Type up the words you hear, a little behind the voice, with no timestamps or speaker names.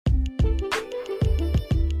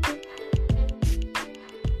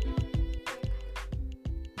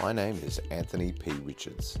My name is Anthony P.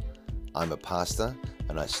 Richards. I'm a pastor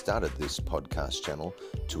and I started this podcast channel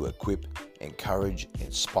to equip, encourage,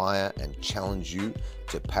 inspire and challenge you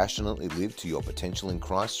to passionately live to your potential in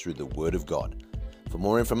Christ through the Word of God. For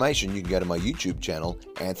more information, you can go to my YouTube channel,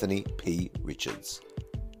 Anthony P. Richards.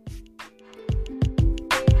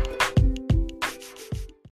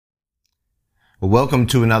 Well, welcome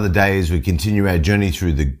to another day as we continue our journey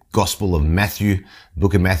through the Gospel of Matthew,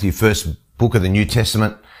 book of Matthew, first book of the New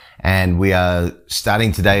Testament. And we are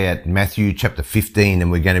starting today at Matthew chapter 15,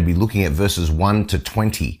 and we're going to be looking at verses 1 to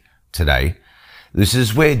 20 today. This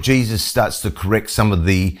is where Jesus starts to correct some of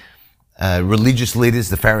the religious leaders,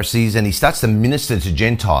 the Pharisees, and he starts to minister to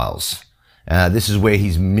Gentiles. This is where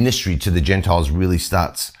his ministry to the Gentiles really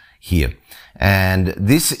starts here. And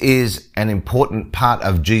this is an important part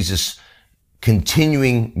of Jesus'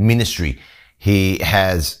 continuing ministry. He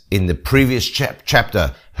has, in the previous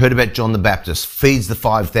chapter, heard about John the Baptist, feeds the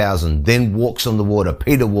 5,000, then walks on the water.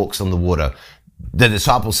 Peter walks on the water. The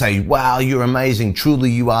disciples say, wow, you're amazing.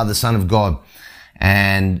 Truly, you are the Son of God.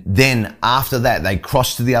 And then after that, they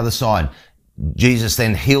cross to the other side. Jesus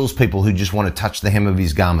then heals people who just want to touch the hem of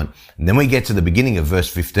his garment. And then we get to the beginning of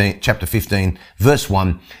chapter 15, verse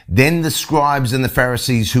 1. Then the scribes and the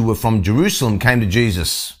Pharisees who were from Jerusalem came to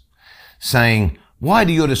Jesus, saying, why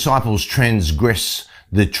do your disciples transgress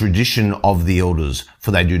the tradition of the elders?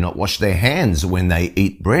 For they do not wash their hands when they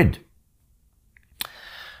eat bread.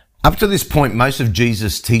 Up to this point, most of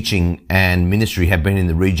Jesus' teaching and ministry have been in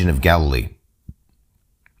the region of Galilee.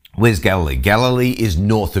 Where's Galilee? Galilee is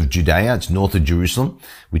north of Judea. It's north of Jerusalem,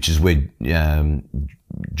 which is where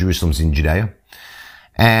Jerusalem's in Judea.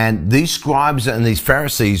 And these scribes and these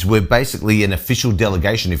Pharisees were basically an official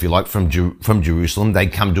delegation, if you like, from Jerusalem. They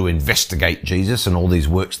come to investigate Jesus and all these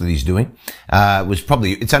works that he's doing.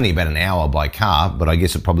 It's only about an hour by car, but I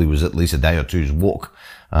guess it probably was at least a day or two's walk,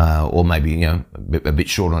 or maybe, a bit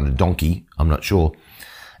short on a donkey. I'm not sure.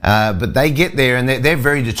 But they get there and they're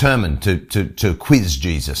very determined to quiz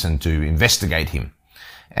Jesus and to investigate him.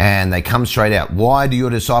 And they come straight out. Why do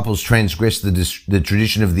your disciples transgress the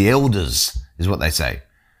tradition of the elders? Is what they say.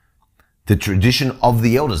 The tradition of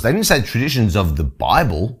the elders. They didn't say traditions of the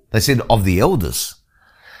Bible. They said of the elders.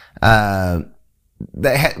 What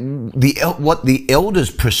the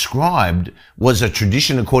elders prescribed was a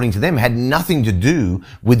tradition according to them, had nothing to do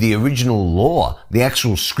with the original law, the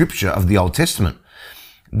actual scripture of the Old Testament.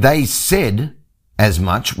 They said as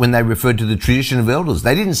much when they referred to the tradition of elders.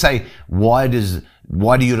 They didn't say, why do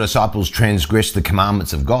your disciples transgress the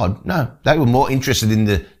commandments of God? No, they were more interested in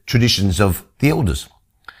the traditions of the elders.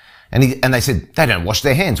 And they said, they don't wash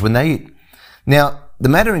their hands when they eat. Now, the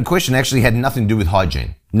matter in question actually had nothing to do with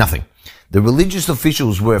hygiene. Nothing. The religious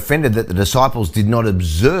officials were offended that the disciples did not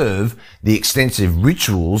observe the extensive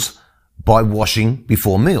rituals by washing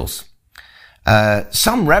before meals.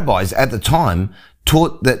 Some rabbis at the time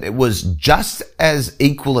taught that it was just as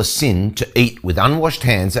equal a sin to eat with unwashed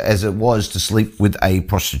hands as it was to sleep with a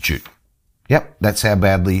prostitute. Yep, that's how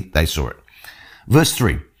badly they saw it. Verse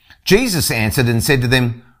 3. Jesus answered and said to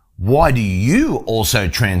them, why do you also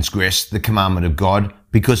transgress the commandment of God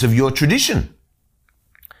because of your tradition?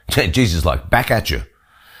 Jesus back at you.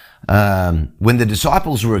 When the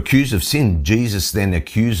disciples were accused of sin, Jesus then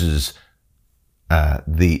accuses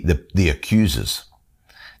the accusers.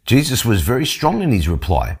 Jesus was very strong in his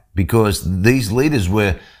reply because these leaders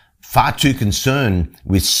were far too concerned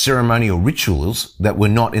with ceremonial rituals that were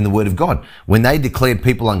not in the Word of God. When they declared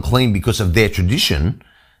people unclean because of their tradition,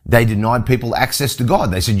 they denied people access to God.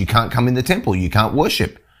 They said, you can't come in the temple, you can't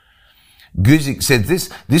worship. Guzik said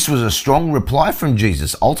this was a strong reply from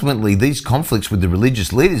Jesus. Ultimately, these conflicts with the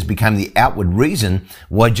religious leaders became the outward reason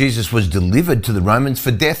why Jesus was delivered to the Romans for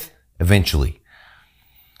death eventually.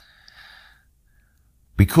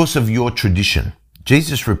 Because of your tradition,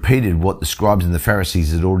 Jesus repeated what the scribes and the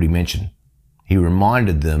Pharisees had already mentioned. He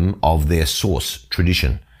reminded them of their source,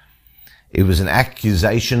 tradition. It was an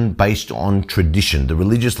accusation based on tradition. The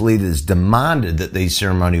religious leaders demanded that these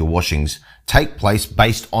ceremonial washings take place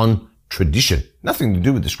based on tradition. Nothing to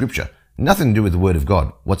do with the scripture. Nothing to do with the Word of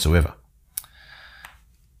God whatsoever.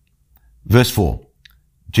 Verse 4.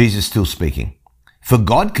 Jesus still speaking. For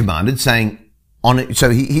God commanded, saying, so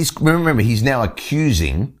he's now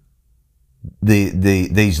accusing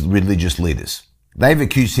these religious leaders. They've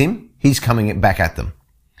accused him. He's coming back at them.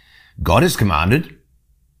 God has commanded.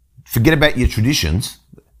 Forget about your traditions,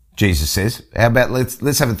 Jesus says. How about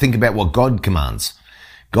let's have a think about what God commands.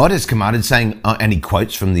 God has commanded, saying, and he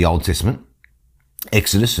quotes from the Old Testament,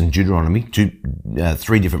 Exodus and Deuteronomy,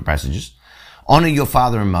 three different passages. Honor your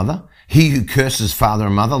father and mother. He who curses father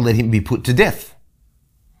and mother, let him be put to death.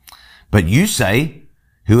 But you say,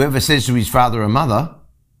 Whoever says to his father or mother,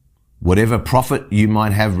 whatever profit you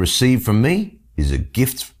might have received from me is a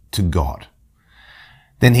gift to God,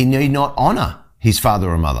 then he need not honor his father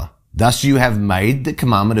or mother. Thus you have made the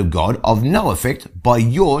commandment of God of no effect by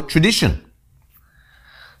your tradition.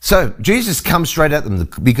 So Jesus comes straight at them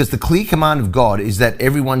because the clear command of God is that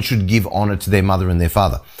everyone should give honor to their mother and their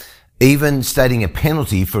father, even stating a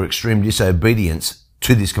penalty for extreme disobedience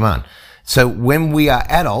to this command. So when we are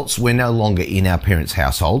adults, we're no longer in our parents'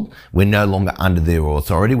 household. We're no longer under their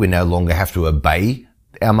authority. We no longer have to obey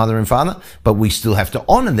our mother and father, but we still have to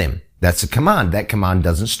honor them. That's a command. That command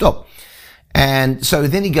doesn't stop. And so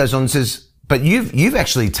then he goes on and says, but you've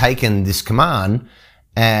actually taken this command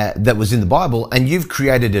that was in the Bible, and you've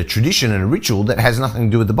created a tradition and a ritual that has nothing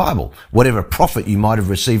to do with the Bible. Whatever profit you might have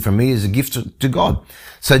received from me is a gift to God.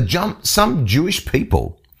 So some Jewish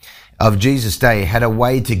people of Jesus' day had a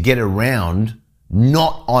way to get around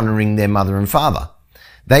not honoring their mother and father.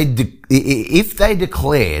 If they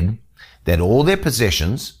declared that all their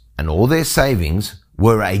possessions and all their savings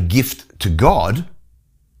were a gift to God,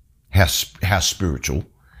 how spiritual,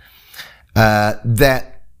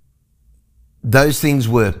 that those things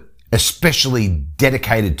were especially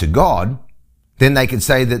dedicated to God, then they could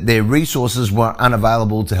say that their resources were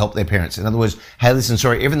unavailable to help their parents. In other words, hey, listen,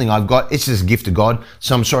 sorry, everything I've got, it's just a gift to God,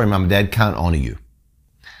 so I'm sorry, mum and dad, can't honor you.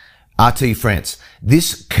 RT France.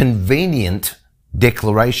 This convenient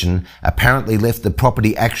declaration apparently left the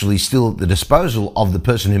property actually still at the disposal of the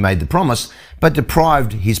person who made the promise, but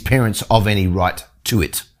deprived his parents of any right to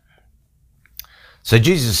it. So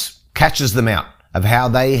Jesus catches them out of how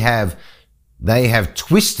they have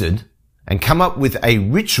twisted and come up with a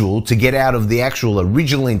ritual to get out of the actual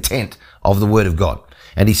original intent of the word of God.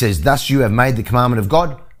 And he says, thus you have made the commandment of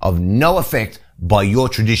God of no effect by your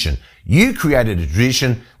tradition. You created a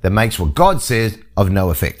tradition that makes what God says of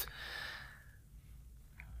no effect.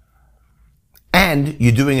 And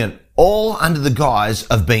you're doing it all under the guise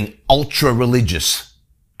of being ultra religious.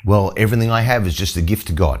 Well, everything I have is just a gift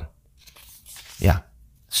to God. Yeah.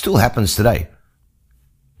 Still happens today.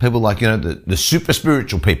 People like, the super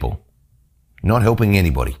spiritual people, not helping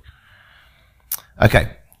anybody.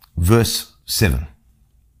 Okay, verse 7.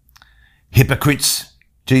 Hypocrites,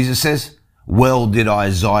 Jesus says, well did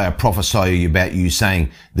Isaiah prophesy about you,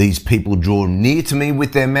 saying, these people draw near to me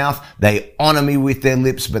with their mouth, they honor me with their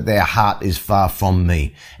lips, but their heart is far from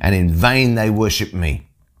me, and in vain they worship me.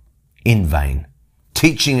 In vain.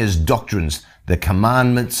 Teaching as doctrines the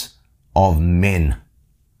commandments of men.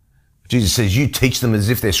 Jesus says, you teach them as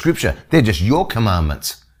if they're scripture. They're just your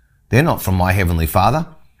commandments. They're not from my heavenly Father.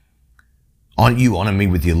 You honor me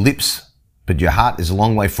with your lips, but your heart is a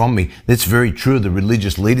long way from me. That's very true of the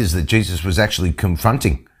religious leaders that Jesus was actually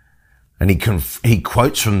confronting. And he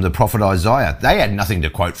quotes from the prophet Isaiah. They had nothing to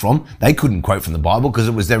quote from. They couldn't quote from the Bible because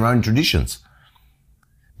it was their own traditions.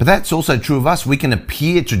 But that's also true of us. We can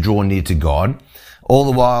appear to draw near to God, all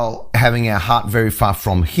the while having our heart very far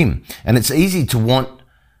from him. And it's easy to want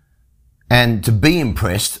and to be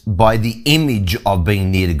impressed by the image of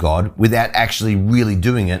being near to God without actually really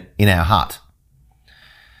doing it in our heart.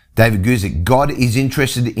 David Guzik, God is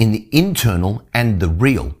interested in the internal and the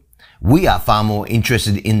real. We are far more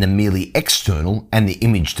interested in the merely external and the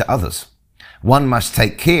image to others. One must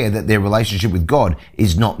take care that their relationship with God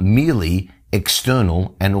is not merely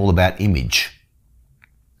external and all about image.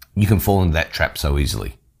 You can fall into that trap so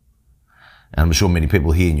easily. And I'm sure many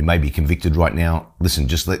people here, and you may be convicted right now. Listen,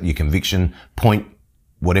 just let your conviction point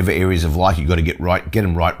whatever areas of life you've got to get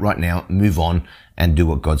them right now, move on and do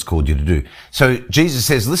what God's called you to do. So Jesus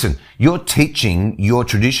says, listen, you're teaching your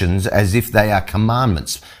traditions as if they are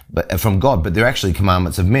commandments from God, but they're actually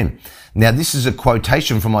commandments of men. Now, this is a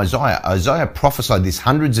quotation from Isaiah. Isaiah prophesied this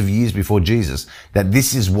hundreds of years before Jesus, that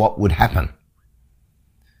this is what would happen.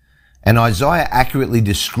 And Isaiah accurately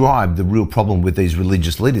described the real problem with these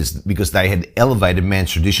religious leaders because they had elevated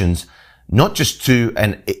man's traditions not just to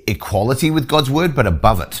an equality with God's word, but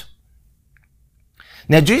above it.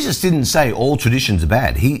 Now, Jesus didn't say all traditions are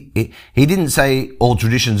bad. He didn't say all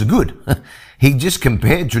traditions are good. He just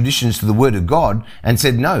compared traditions to the word of God and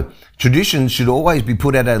said, no, traditions should always be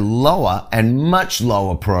put at a lower and much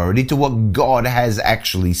lower priority to what God has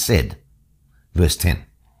actually said. Verse 10.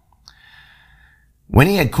 When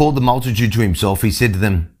he had called the multitude to himself, he said to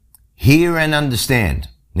them, hear and understand.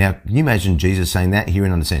 Now, can you imagine Jesus saying that? Hear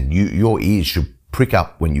and understand. Your ears should prick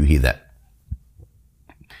up when you hear that.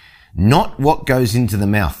 Not what goes into the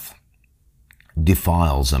mouth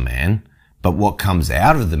defiles a man, but what comes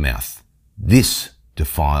out of the mouth, this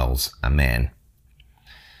defiles a man.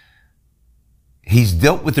 He's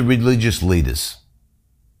dealt with the religious leaders.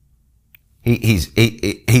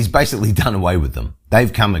 He's basically done away with them.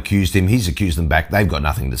 They've come accused him. He's accused them back. They've got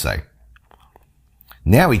nothing to say.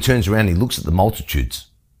 Now he turns around, he looks at the multitudes,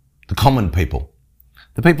 the common people,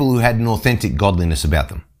 the people who had an authentic godliness about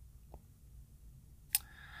them.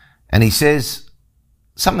 And he says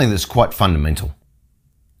something that's quite fundamental.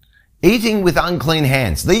 Eating with unclean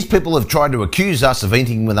hands. These people have tried to accuse us of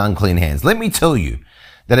eating with unclean hands. Let me tell you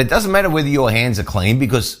that it doesn't matter whether your hands are clean,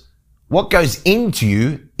 because what goes into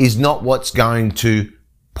you is not what's going to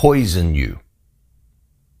poison you.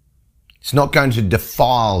 It's not going to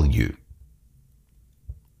defile you.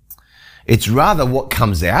 It's rather what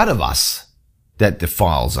comes out of us that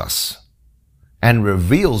defiles us and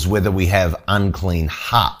reveals whether we have unclean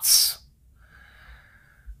hearts.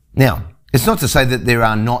 Now, it's not to say that there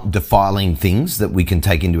are not defiling things that we can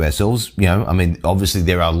take into ourselves. Obviously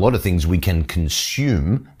there are a lot of things we can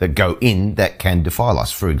consume that go in that can defile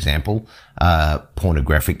us. For example,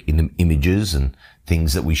 pornographic images and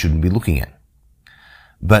things that we shouldn't be looking at.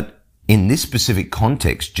 But in this specific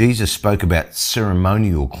context, Jesus spoke about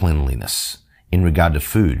ceremonial cleanliness in regard to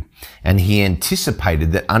food. And he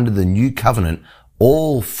anticipated that under the new covenant,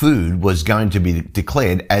 all food was going to be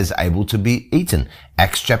declared as able to be eaten.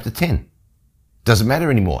 Acts chapter 10. Doesn't matter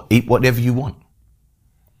anymore. Eat whatever you want.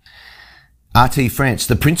 R.T. France,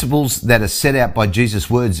 the principles that are set out by Jesus'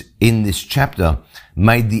 words in this chapter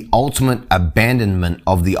made the ultimate abandonment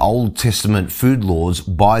of the Old Testament food laws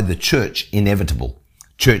by the church inevitable.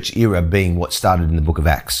 Church era being what started in the book of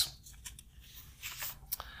Acts.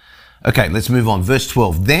 Okay, let's move on. Verse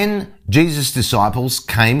 12. Then his disciples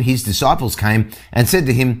came and said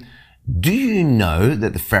to him, "Do you know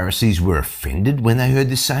that the Pharisees were offended when they heard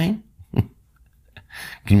this saying?"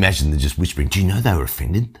 Can you imagine they're just whispering, "Do you know they were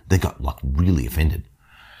offended?" They got really offended.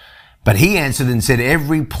 But he answered and said,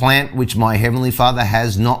 "Every plant which my heavenly Father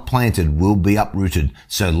has not planted will be uprooted.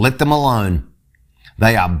 So let them alone.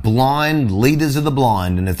 They are blind leaders of the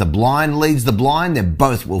blind, and if the blind leads the blind, then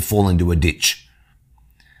both will fall into a ditch."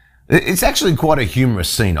 It's actually quite a humorous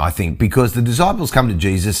scene, I think, because the disciples come to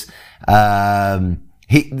Jesus. They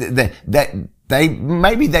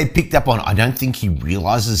picked up on, I don't think he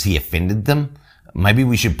realizes he offended them. Maybe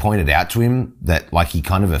we should point it out to him that he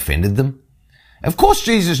kind of offended them. Of course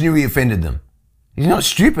Jesus knew he offended them. He's not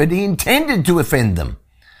stupid. He intended to offend them.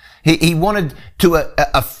 He wanted to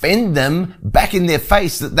offend them back in their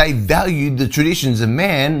face that they valued the traditions of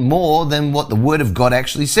man more than what the word of God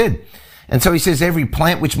actually said. And so he says, every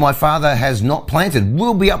plant which my Father has not planted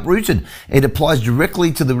will be uprooted. It applies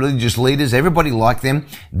directly to the religious leaders. Everybody like them.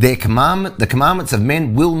 The commandments of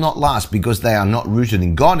men will not last because they are not rooted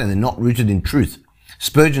in God and they're not rooted in truth.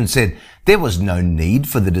 Spurgeon said, there was no need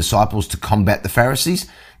for the disciples to combat the Pharisees.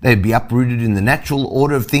 They'd be uprooted in the natural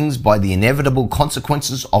order of things by the inevitable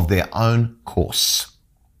consequences of their own course.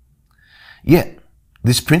 Yet,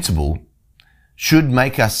 this principle should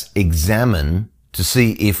make us examine to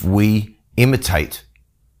see if we imitate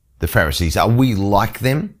the Pharisees. Are we like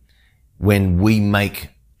them when we make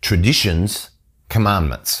traditions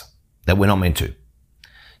commandments that we're not meant to?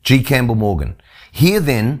 G. Campbell Morgan. Here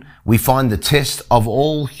then we find the test of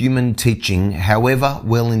all human teaching, however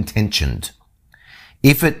well-intentioned.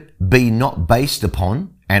 If it be not based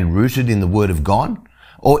upon and rooted in the Word of God,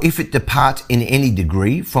 or if it depart in any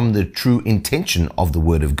degree from the true intention of the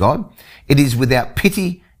Word of God, it is without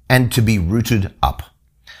pity and to be rooted up.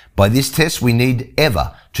 By this test we need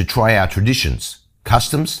ever to try our traditions,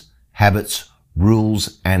 customs, habits,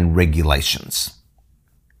 rules, and regulations.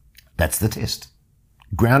 That's the test.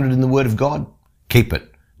 Grounded in the Word of God, keep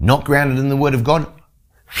it. Not grounded in the Word of God,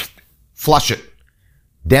 flush it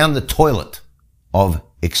down the toilet of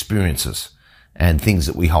experiences and things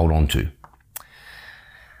that we hold on to.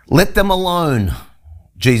 Let them alone,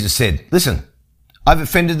 Jesus said. Listen, I've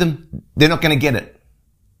offended them. They're not going to get it.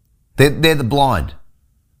 They're the blind.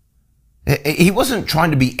 He wasn't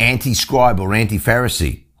trying to be anti-scribe or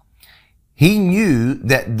anti-Pharisee. He knew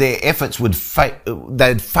that their efforts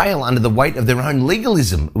they'd fail under the weight of their own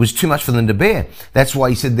legalism. It was too much for them to bear. That's why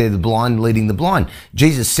he said they're the blind leading the blind.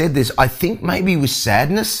 Jesus said this, I think maybe with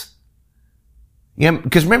sadness.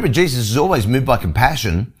 Because remember, Jesus is always moved by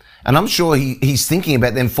compassion, and I'm sure he's thinking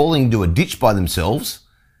about them falling into a ditch by themselves.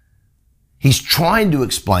 He's trying to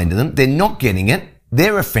explain to them. They're not getting it.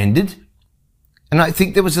 They're offended. And I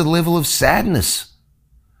think there was a level of sadness.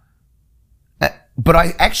 But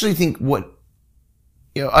I actually think I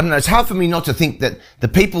don't know, it's hard for me not to think that the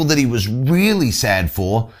people that he was really sad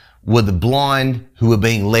for were the blind who were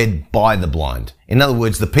being led by the blind. In other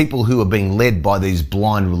words, the people who were being led by these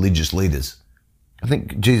blind religious leaders. I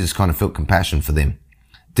think Jesus kind of felt compassion for them.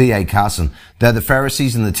 D.A. Carson, though the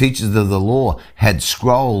Pharisees and the teachers of the law had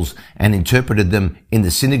scrolls and interpreted them in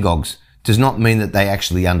the synagogues, does not mean that they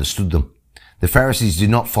actually understood them. The Pharisees did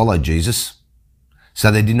not follow Jesus,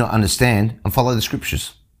 so they did not understand and follow the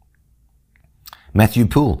scriptures. Matthew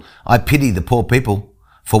Poole, I pity the poor people,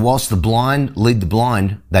 for whilst the blind lead the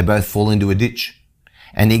blind, they both fall into a ditch.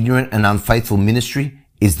 An ignorant and unfaithful ministry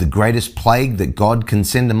is the greatest plague that God can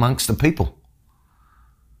send amongst the people.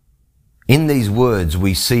 In these words,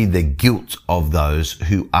 we see the guilt of those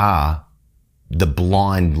who are the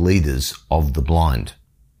blind leaders of the blind.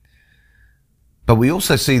 But we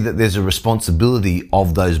also see that there's a responsibility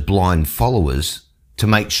of those blind followers to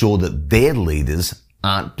make sure that their leaders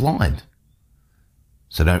aren't blind.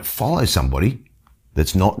 So don't follow somebody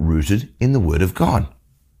that's not rooted in the Word of God.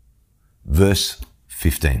 Verse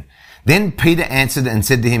 15. Then Peter answered and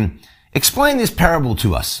said to him, explain this parable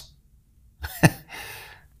to us.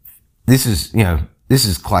 This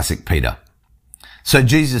is classic Peter. So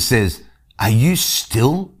Jesus says, are you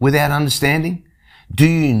still without understanding? Do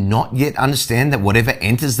you not yet understand that whatever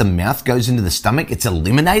enters the mouth goes into the stomach? It's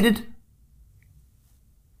eliminated?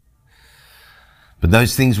 But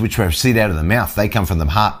those things which proceed out of the mouth, they come from the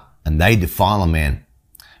heart, and they defile a man.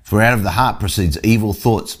 For out of the heart proceeds evil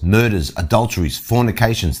thoughts, murders, adulteries,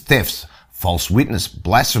 fornications, thefts, false witness,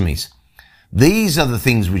 blasphemies. These are the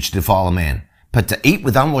things which defile a man. But to eat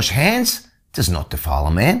with unwashed hands does not defile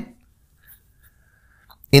a man.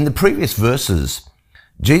 In the previous verses,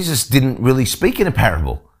 Jesus didn't really speak in a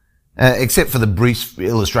parable, except for the brief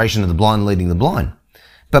illustration of the blind leading the blind.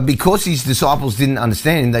 But because his disciples didn't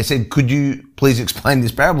understand him, they said, could you please explain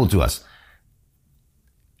this parable to us?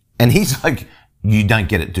 And he's like, you don't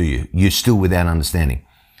get it, do you? You're still without understanding.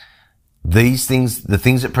 These things, the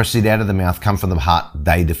things that proceed out of the mouth come from the heart,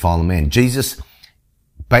 they defile a man. Jesus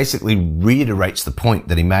basically reiterates the point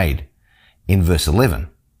that he made in verse 11.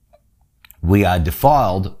 We are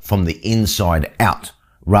defiled from the inside out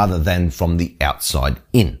rather than from the outside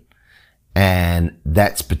in. And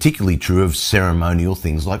that's particularly true of ceremonial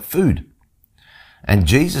things like food. And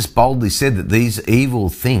Jesus boldly said that these evil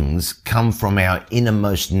things come from our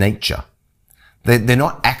innermost nature. They're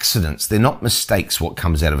not accidents. They're not mistakes what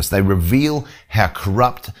comes out of us. They reveal how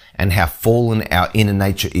corrupt and how fallen our inner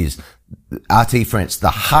nature is. R.T. France, the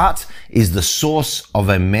heart is the source of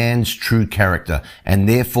a man's true character and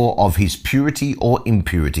therefore of his purity or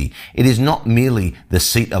impurity. It is not merely the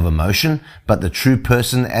seat of emotion, but the true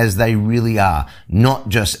person as they really are, not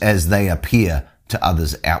just as they appear to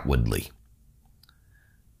others outwardly.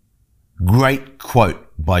 Great quote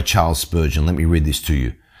by Charles Spurgeon. Let me read this to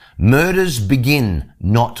you. Murders begin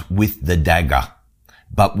not with the dagger,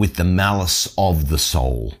 but with the malice of the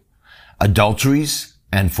soul. Adulteries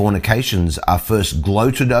and fornications are first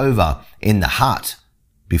gloated over in the heart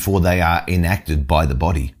before they are enacted by the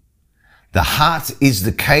body. The heart is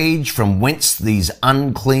the cage from whence these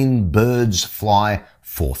unclean birds fly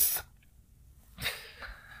forth.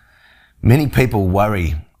 Many people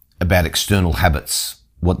worry about external habits,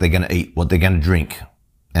 what they're going to eat, what they're going to drink,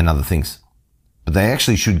 and other things. But they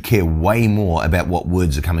actually should care way more about what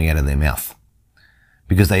words are coming out of their mouth.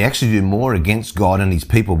 Because they actually do more against God and his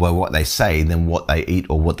people by what they say than what they eat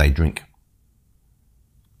or what they drink.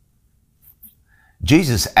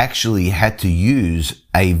 Jesus actually had to use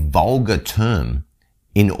a vulgar term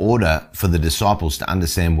in order for the disciples to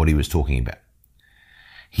understand what he was talking about.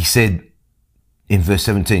 He said in verse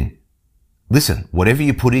 17, listen, whatever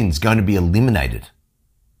you put in is going to be eliminated.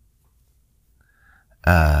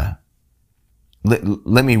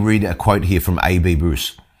 Let me read a quote here from A.B.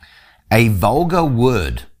 Bruce. A vulgar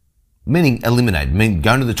word, meaning eliminated, meaning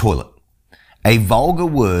going to the toilet. A vulgar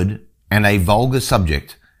word and a vulgar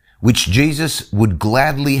subject, which Jesus would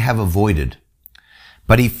gladly have avoided.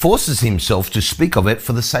 But he forces himself to speak of it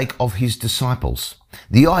for the sake of his disciples.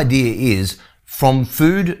 The idea is, from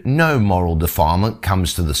food no moral defilement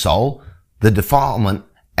comes to the soul. The defilement,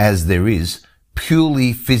 as there is,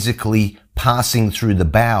 purely physically passing through the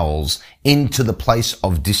bowels into the place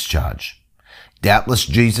of discharge. Doubtless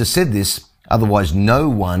Jesus said this, otherwise no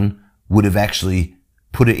one would have actually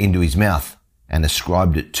put it into his mouth and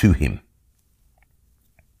ascribed it to him.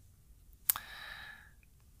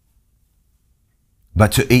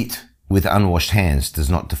 But to eat with unwashed hands does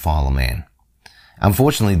not defile a man.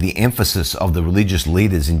 Unfortunately, the emphasis of the religious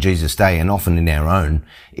leaders in Jesus' day, and often in our own,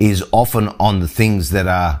 is often on the things that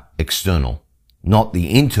are external, not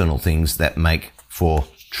the internal things that make for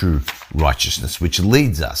true righteousness, which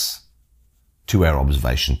leads us to our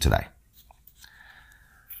observation today.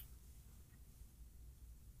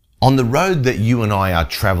 On the road that you and I are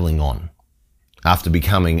traveling on, after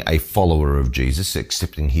becoming a follower of Jesus,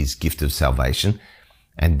 accepting his gift of salvation,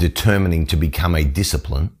 and determining to become a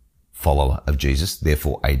disciplined follower of Jesus,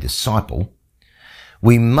 therefore a disciple,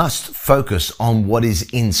 we must focus on what is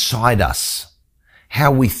inside us,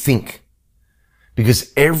 how we think,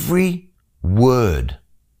 because every word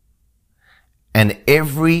and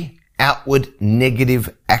every outward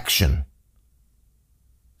negative action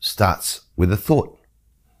starts with a thought.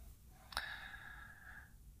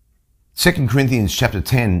 2 Corinthians chapter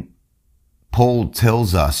 10, Paul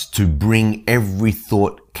tells us to bring every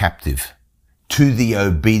thought captive to the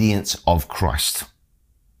obedience of Christ.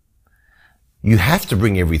 You have to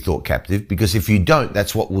bring every thought captive, because if you don't,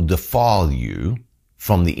 that's what will defile you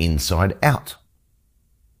from the inside out.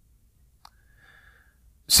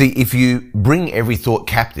 See, if you bring every thought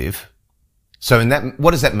captive, so in that,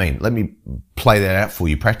 what does that mean? Let me play that out for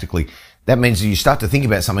you practically. That means that you start to think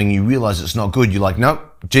about something, you realize it's not good. You're like, no,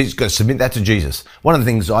 Jesus, got to submit that to Jesus. One of the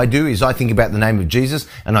things I do is I think about the name of Jesus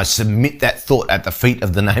and I submit that thought at the feet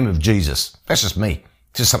of the name of Jesus. That's just me.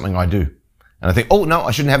 It's just something I do. And I think, oh no,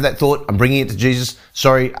 I shouldn't have that thought. I'm bringing it to Jesus.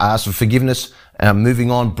 Sorry, I ask for forgiveness. And I'm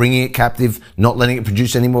moving on, bringing it captive, not letting it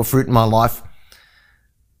produce any more fruit in my life.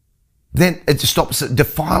 Then it stops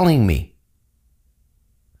defiling me.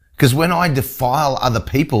 Because when I defile other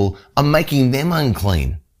people, I'm making them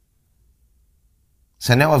unclean.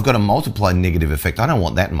 So now I've got a multiplied negative effect. I don't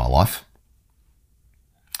want that in my life.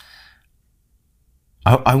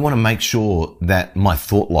 I want to make sure that my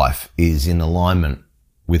thought life is in alignment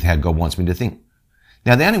with how God wants me to think.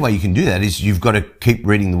 Now, the only way you can do that is you've got to keep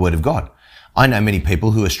reading the Word of God. I know many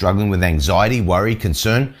people who are struggling with anxiety, worry,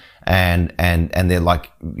 concern, and they're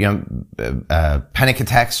like, panic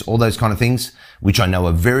attacks, all those kind of things, which I know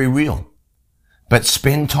are very real. But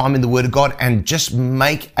spend time in the Word of God and just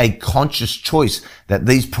make a conscious choice that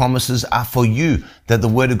these promises are for you, that the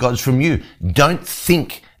Word of God is from you. Don't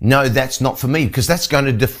think, no, that's not for me, because that's going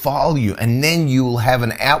to defile you. And then you will have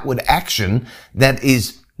an outward action that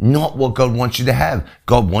is not what God wants you to have.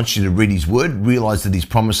 God wants you to read His Word, realize that His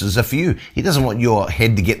promises are for you. He doesn't want your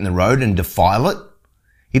head to get in the road and defile it.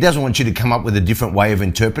 He doesn't want you to come up with a different way of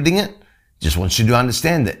interpreting it. He just wants you to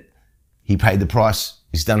understand that He paid the price.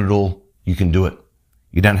 He's done it all. You can do it.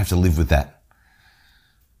 You don't have to live with that.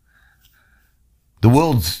 The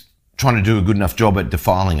world's trying to do a good enough job at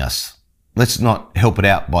defiling us. Let's not help it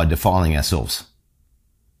out by defiling ourselves.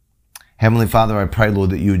 Heavenly Father, I pray, Lord,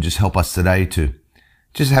 that you would just help us today to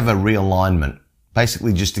just have a realignment,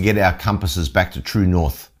 basically just to get our compasses back to true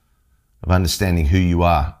north of understanding who you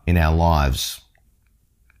are in our lives,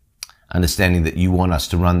 understanding that you want us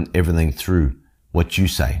to run everything through what you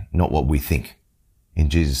say, not what we think. In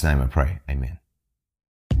Jesus' name I pray. Amen.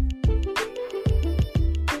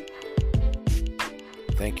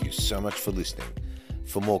 Thank you so much for listening.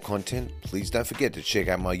 For more content, please don't forget to check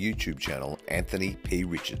out my YouTube channel, Anthony P.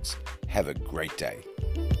 Richards. Have a great day.